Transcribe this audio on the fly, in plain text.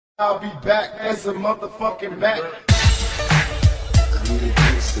I'll be back as a motherfucking Mack. I need a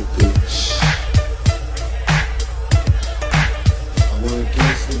gangster bitch. I want a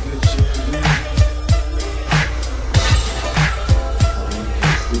gangster bitch in here. I want a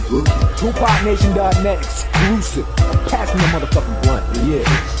gangster boogie. TupacNation.net exclusive. I'm passing the motherfucking blunt. Yeah.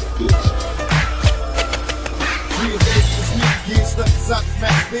 Bitch. Getting stuck inside the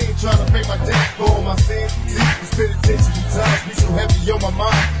Mack's thing, trying to pay my debt for all my sins. See, this penitentiary times be so heavy on my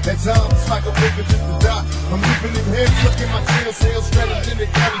mind. At times it's like I'm living just to die. I'm living in hell, stuck in my jail cell, straddled in the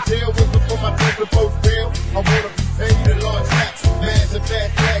county jail, waiting for my death before fail. I wanna be paid a large tax, mass and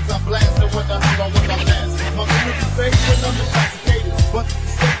fat flags. I blast and wonder how long will I last. My memory fades when I'm intoxicated, but the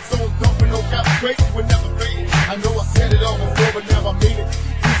state's on dumping, no cap crazy, we're never faded. I know I said it all before, but now I mean it.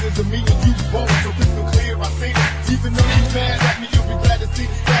 This is a me and you both, so crystal clear, I seen it. Even though you mad at me, you'll be glad to see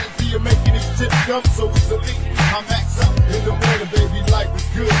the strategy of making these chips come so easily. I max up in the morning, baby, life is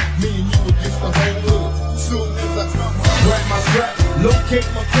good. Me and you against the whole hood. Soon as I come, grab my strap, locate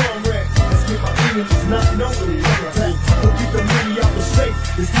my comrades. Let's get my enemies not knowing what attack. Don't get the money out the safe.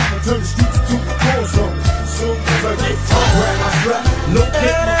 It's time to turn the streets to a war zone. Soon as I get grab my strap,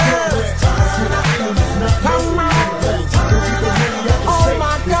 locate my comrades. Let's get my enemies not knowing what attack. Don't get the money out the safe.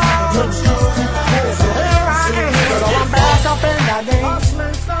 It's time to turn the streets to a war zone. So I'm back up in the day,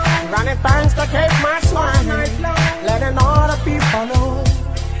 running thanks to keep my swine, letting all the people know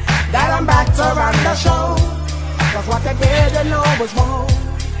that I'm back to run the show. Cause what they did you know was wrong,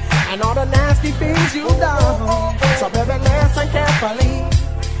 and all the nasty things you done. So baby listen carefully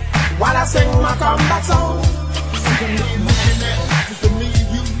while I sing my comeback song. See me looking at, just a me and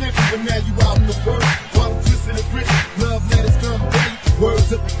you living, but now you out in the world. While I'm twisting the bridge, love letters come daily.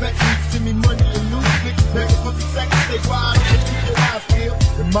 Words of affection, send me money and news flicks. Begging for some seconds, stay wide open, keep your eyes peeled.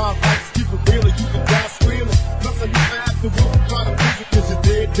 And my advice, keep it real or you can die screaming. Plus I never have to work to try to prove it cause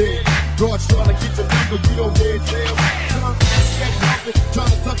you're dead. God's trying to get your number, you don't dare jail. Trying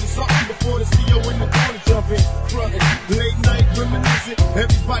to touch something before the CEO in the corner jump in. Brother, late night reminiscing,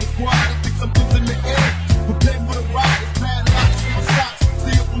 everybody quiet, I think something's in the air. Prepare for the ride, it's bad locks in the socks.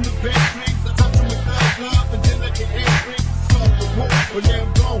 Steal from the bed strings, I touch them with love, and then let your hair ring. But now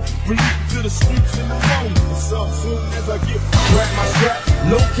I'm gone, released to the streets in the morning. So soon as I get grab my strap,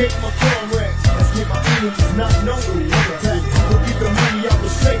 locate my comrades. Let's get my enemies not knowing what attack. We'll get the money out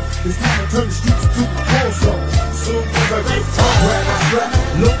the safe. It's time to turn the streets to a war zone. Soon as I get grab my strap,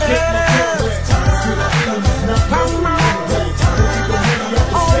 locate my comrades. Let's get my enemies not knowing what attack.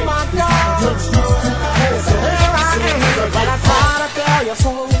 We'll get the money out the safe. It's time to turn the streets to a war zone. But I try to tell you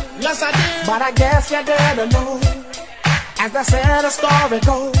so. Yes I did. But I guess you didn't know. As I said, the story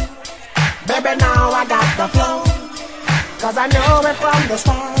goes, baby, now I got the flow, cause I knew it from the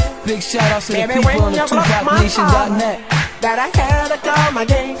start. Big shout out to the Baby, people on when the you broke my TupacNation.net. that I had to come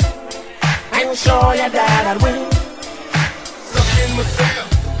again and show you that I'd win. Stuck in my cell,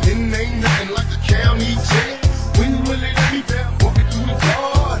 and ain't nothing like the county jail. When will they let me down? Walking through the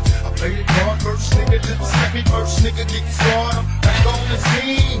yard, I play the card first, nigga didn't slap me first, nigga get started. I'm back on the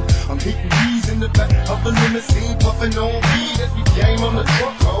scene. I'm hitting D's in the back of the limousine, puffing on weed as we came on the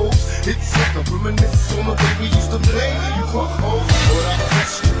truck hoes. It's like a reminiscence on the way we used to play. You fuck hoes, but I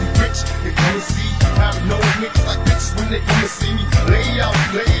wish you be rich. They gonna see you have no niggas like bitches when they come to see me. Lay out,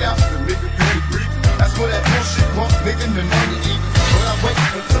 the nigga really breathe. That's where that bullshit punk nigga the money eat. But I wait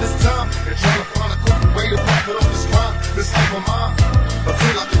until it's time and try to find a quicker way to profit on this crime. This life of mine,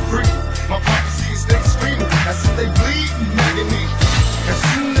 until I get free. My prophecy is they screaming, that's if they bleed and nagging me. As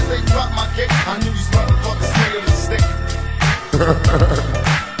soon as they drop my cake, I knew these motherfuckers made a mistake.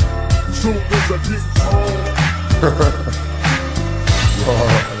 Soon as I get home,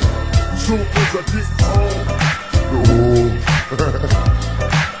 soon as I get home,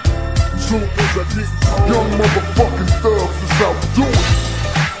 soon as I get home, young motherfucking thugs is out doing.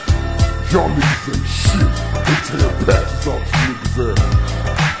 Y'all niggas ain't shit. They tear patches off these niggas' ass.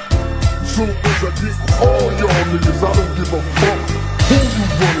 Soon as I get home, y'all niggas, I don't give a fuck who you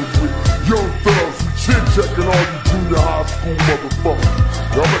running with. Young thugs who chit-checking all you junior high school motherfuckers.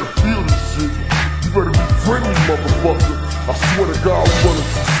 Y'all better feel this shit. You better be friendly, motherfucker. I swear to God, we wanna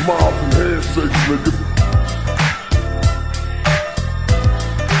see smiles and handshakes, nigga.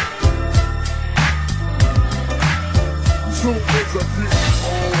 soon as I get